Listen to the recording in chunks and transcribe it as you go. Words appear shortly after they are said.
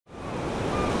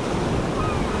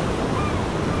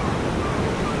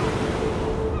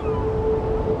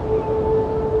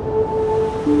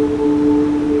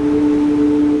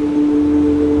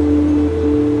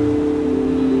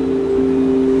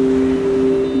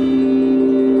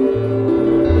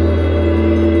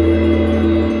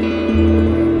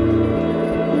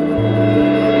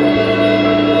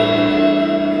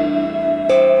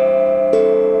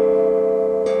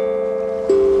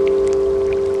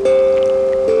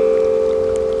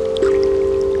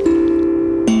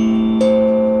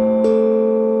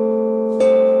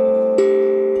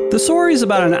Soori is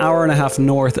about an hour-and-a-half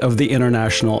north of the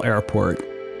international airport,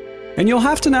 and you'll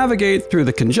have to navigate through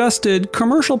the congested,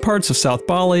 commercial parts of South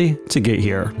Bali to get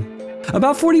here.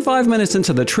 About 45 minutes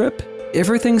into the trip,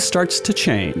 everything starts to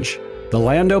change. The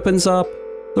land opens up,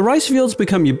 the rice fields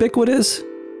become ubiquitous,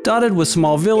 dotted with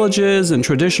small villages and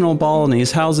traditional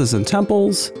Balinese houses and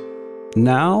temples.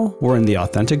 Now we're in the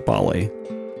authentic Bali.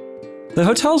 The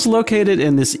hotel's located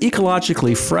in this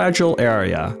ecologically fragile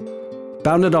area,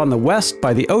 bounded on the west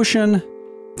by the ocean,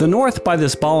 the north by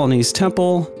this Balinese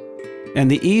temple,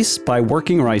 and the east by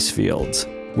working rice fields,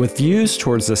 with views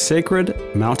towards the sacred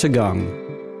Mount Agung.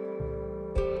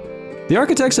 The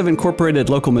architects have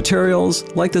incorporated local materials,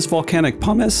 like this volcanic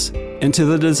pumice, into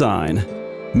the design,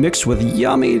 mixed with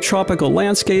yummy tropical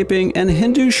landscaping and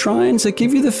Hindu shrines that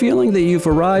give you the feeling that you've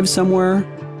arrived somewhere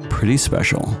pretty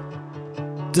special.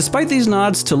 Despite these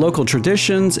nods to local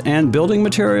traditions and building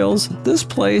materials, this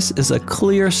place is a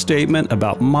clear statement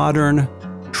about modern,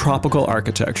 tropical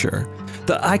architecture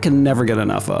that I can never get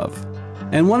enough of,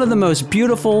 and one of the most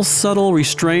beautiful, subtle,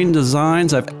 restrained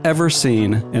designs I've ever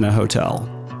seen in a hotel.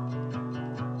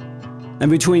 And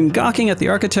between gawking at the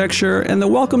architecture and the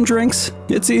welcome drinks,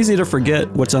 it's easy to forget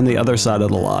what's on the other side of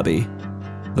the lobby.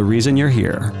 The reason you're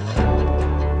here.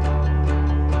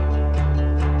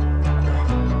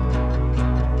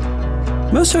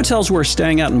 Most hotels we're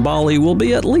staying at in Bali will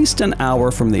be at least an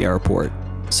hour from the airport,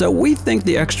 so we think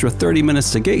the extra 30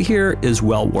 minutes to get here is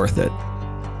well worth it.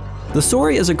 The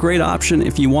Soori is a great option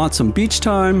if you want some beach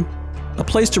time, a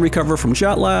place to recover from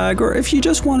jet lag, or if you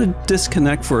just want to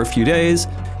disconnect for a few days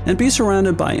and be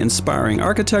surrounded by inspiring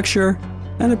architecture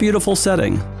and a beautiful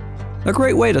setting. A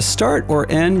great way to start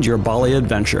or end your Bali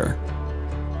adventure.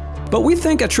 But we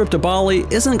think a trip to Bali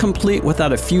isn't complete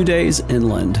without a few days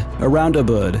inland, around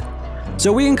Ubud.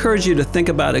 So we encourage you to think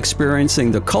about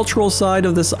experiencing the cultural side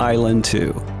of this island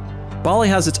too. Bali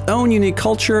has its own unique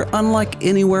culture unlike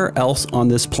anywhere else on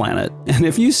this planet, and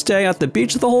if you stay at the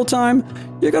beach the whole time,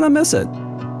 you're gonna miss it.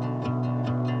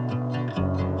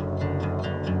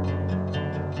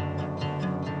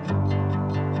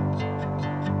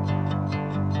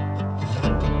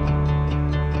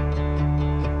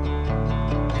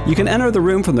 You can enter the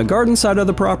room from the garden side of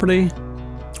the property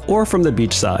or from the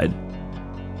beach side.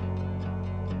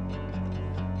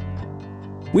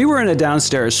 We were in a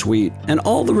downstairs suite, and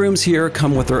all the rooms here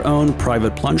come with their own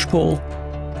private plunge pool,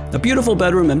 a beautiful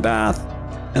bedroom and bath,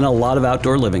 and a lot of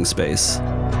outdoor living space.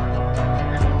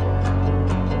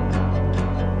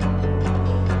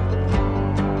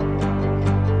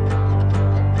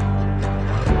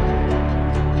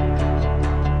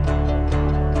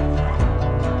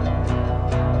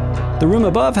 The room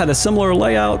above had a similar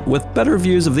layout with better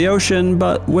views of the ocean,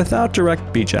 but without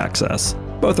direct beach access.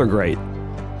 Both are great.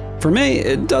 For me,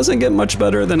 it doesn't get much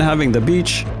better than having the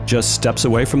beach just steps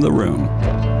away from the room.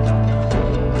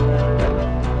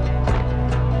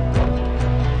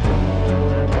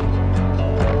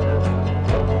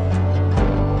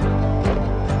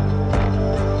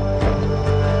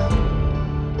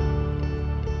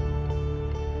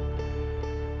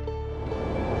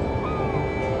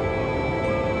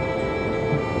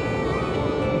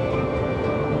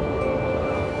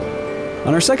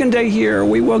 On our second day here,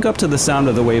 we woke up to the sound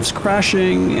of the waves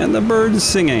crashing and the birds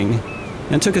singing,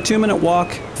 and took a 2-minute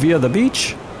walk via the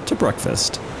beach to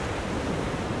breakfast.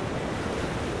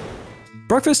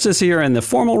 Breakfast is here in the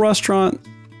formal restaurant.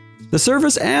 The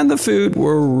service and the food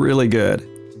were really good.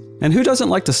 And who doesn't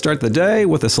like to start the day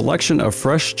with a selection of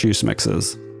fresh juice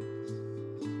mixes?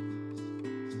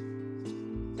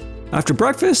 After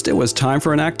breakfast, it was time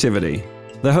for an activity.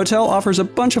 The hotel offers a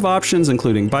bunch of options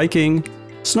including biking,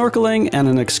 snorkeling, and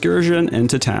an excursion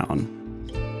into town.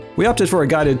 We opted for a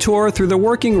guided tour through the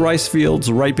working rice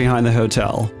fields right behind the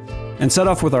hotel, and set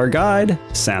off with our guide,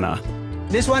 Sana.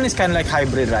 This one is kind of like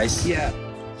hybrid rice. Yeah.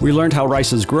 We learned how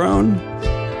rice is grown,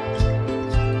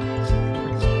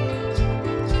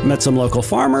 met some local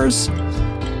farmers,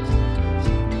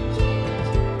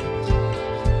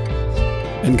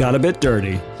 and got a bit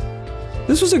dirty.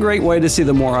 This was a great way to see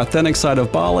the more authentic side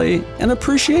of Bali and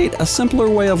appreciate a simpler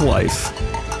way of life.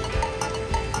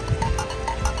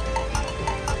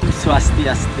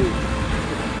 Swastiastu.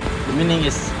 The meaning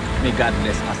is, may God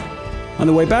bless us. On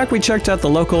the way back, we checked out the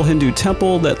local Hindu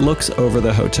temple that looks over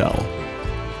the hotel.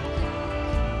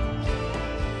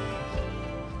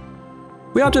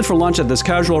 We opted for lunch at this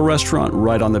casual restaurant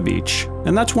right on the beach.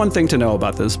 And that's one thing to know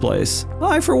about this place.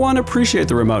 I, for one, appreciate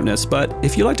the remoteness, but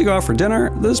if you like to go out for dinner,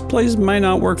 this place might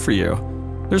not work for you.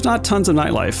 There's not tons of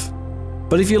nightlife.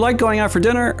 But if you like going out for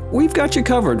dinner, we've got you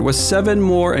covered with 7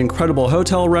 more incredible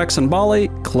hotel recs in Bali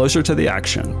closer to the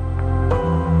action.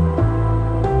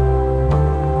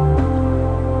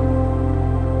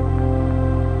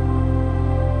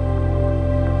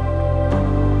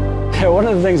 Okay, one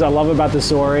of the things I love about the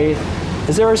Soori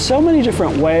is there are so many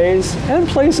different ways and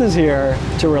places here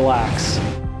to relax.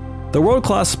 The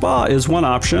world-class spa is one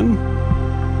option,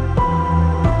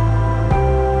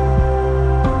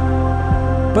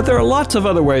 but there are lots of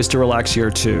other ways to relax here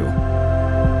too.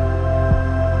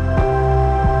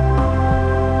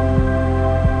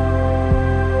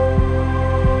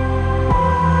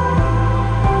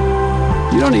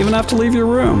 You don't even have to leave your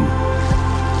room.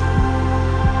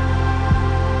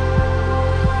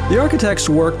 The architects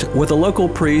worked with a local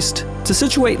priest to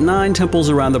situate 9 temples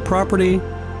around the property,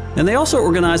 and they also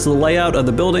organized the layout of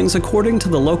the buildings according to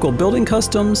the local building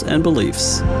customs and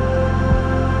beliefs.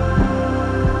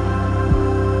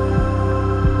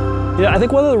 Yeah, I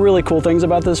think one of the really cool things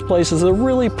about this place is they're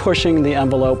really pushing the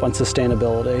envelope on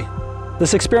sustainability.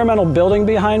 This experimental building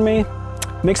behind me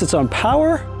makes its own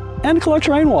power and collects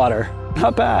rainwater.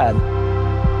 Not bad.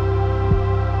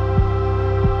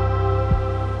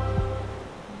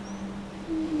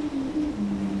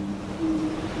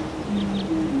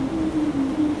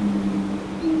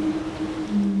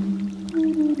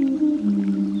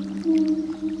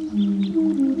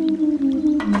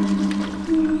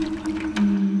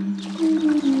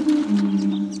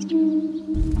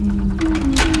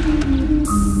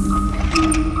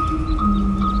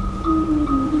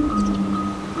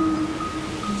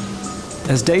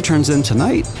 As day turns into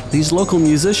night, these local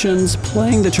musicians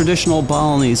playing the traditional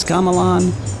Balinese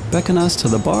gamelan beckon us to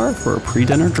the bar for a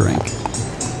pre-dinner drink.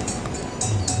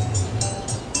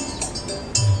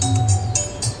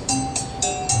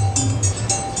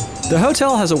 The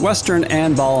hotel has a Western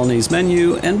and Balinese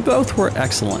menu, and both were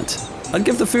excellent. I'd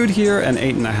give the food here an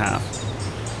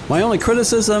 8.5. My only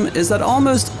criticism is that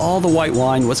almost all the white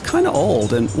wine was kind of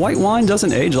old, and white wine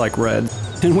doesn't age like red,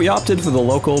 and we opted for the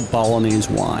local Balinese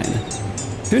wine.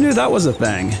 Who knew that was a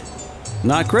thing?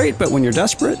 Not great, but when you're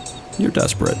desperate, you're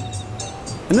desperate.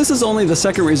 And this is only the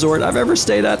second resort I've ever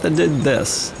stayed at that did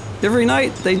this. Every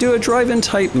night, they do a drive-in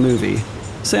type movie.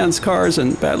 Sans cars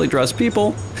and badly dressed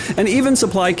people, and even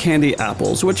supply candy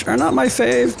apples, which are not my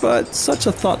fave, but such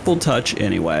a thoughtful touch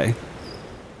anyway.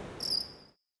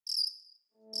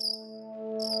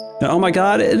 Now, oh my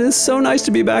god, it is so nice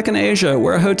to be back in Asia,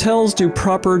 where hotels do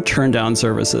proper turn-down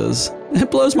services. It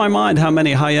blows my mind how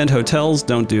many high-end hotels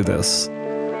don't do this.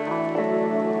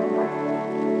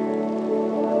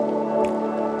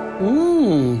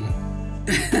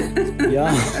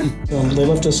 Yeah. They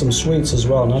left us some sweets as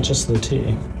well, not just the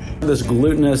tea. This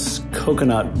glutinous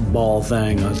coconut ball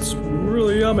thing, that's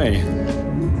really yummy.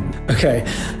 Okay,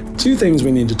 2 things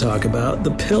we need to talk about.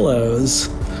 The pillows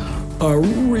are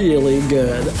really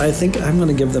good. I think I'm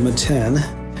gonna give them a 10.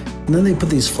 And then they put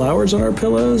these flowers on our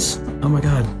pillows. Oh my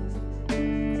god.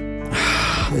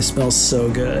 They smell so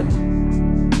good.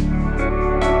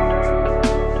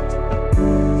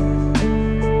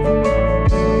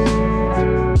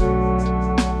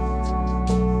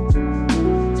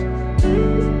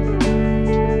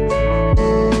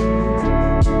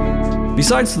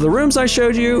 Besides the rooms I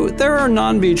showed you, there are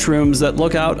non-beach rooms that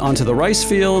look out onto the rice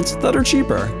fields that are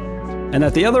cheaper. And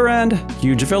at the other end,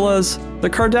 huge villas. The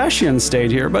Kardashians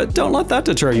stayed here, but don't let that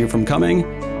deter you from coming.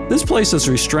 This place is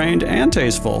restrained and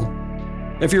tasteful.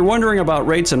 If you're wondering about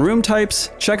rates and room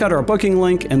types, check out our booking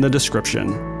link in the description.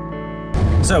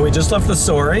 So we just left the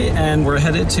Soori and we're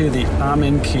headed to the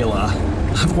Amin Kila.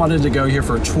 I've wanted to go here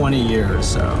for 20 years,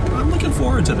 so I'm looking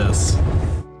forward to this.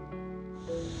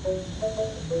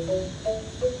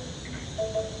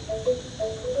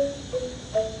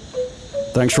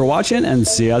 Thanks for watching, and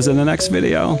see us in the next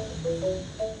video.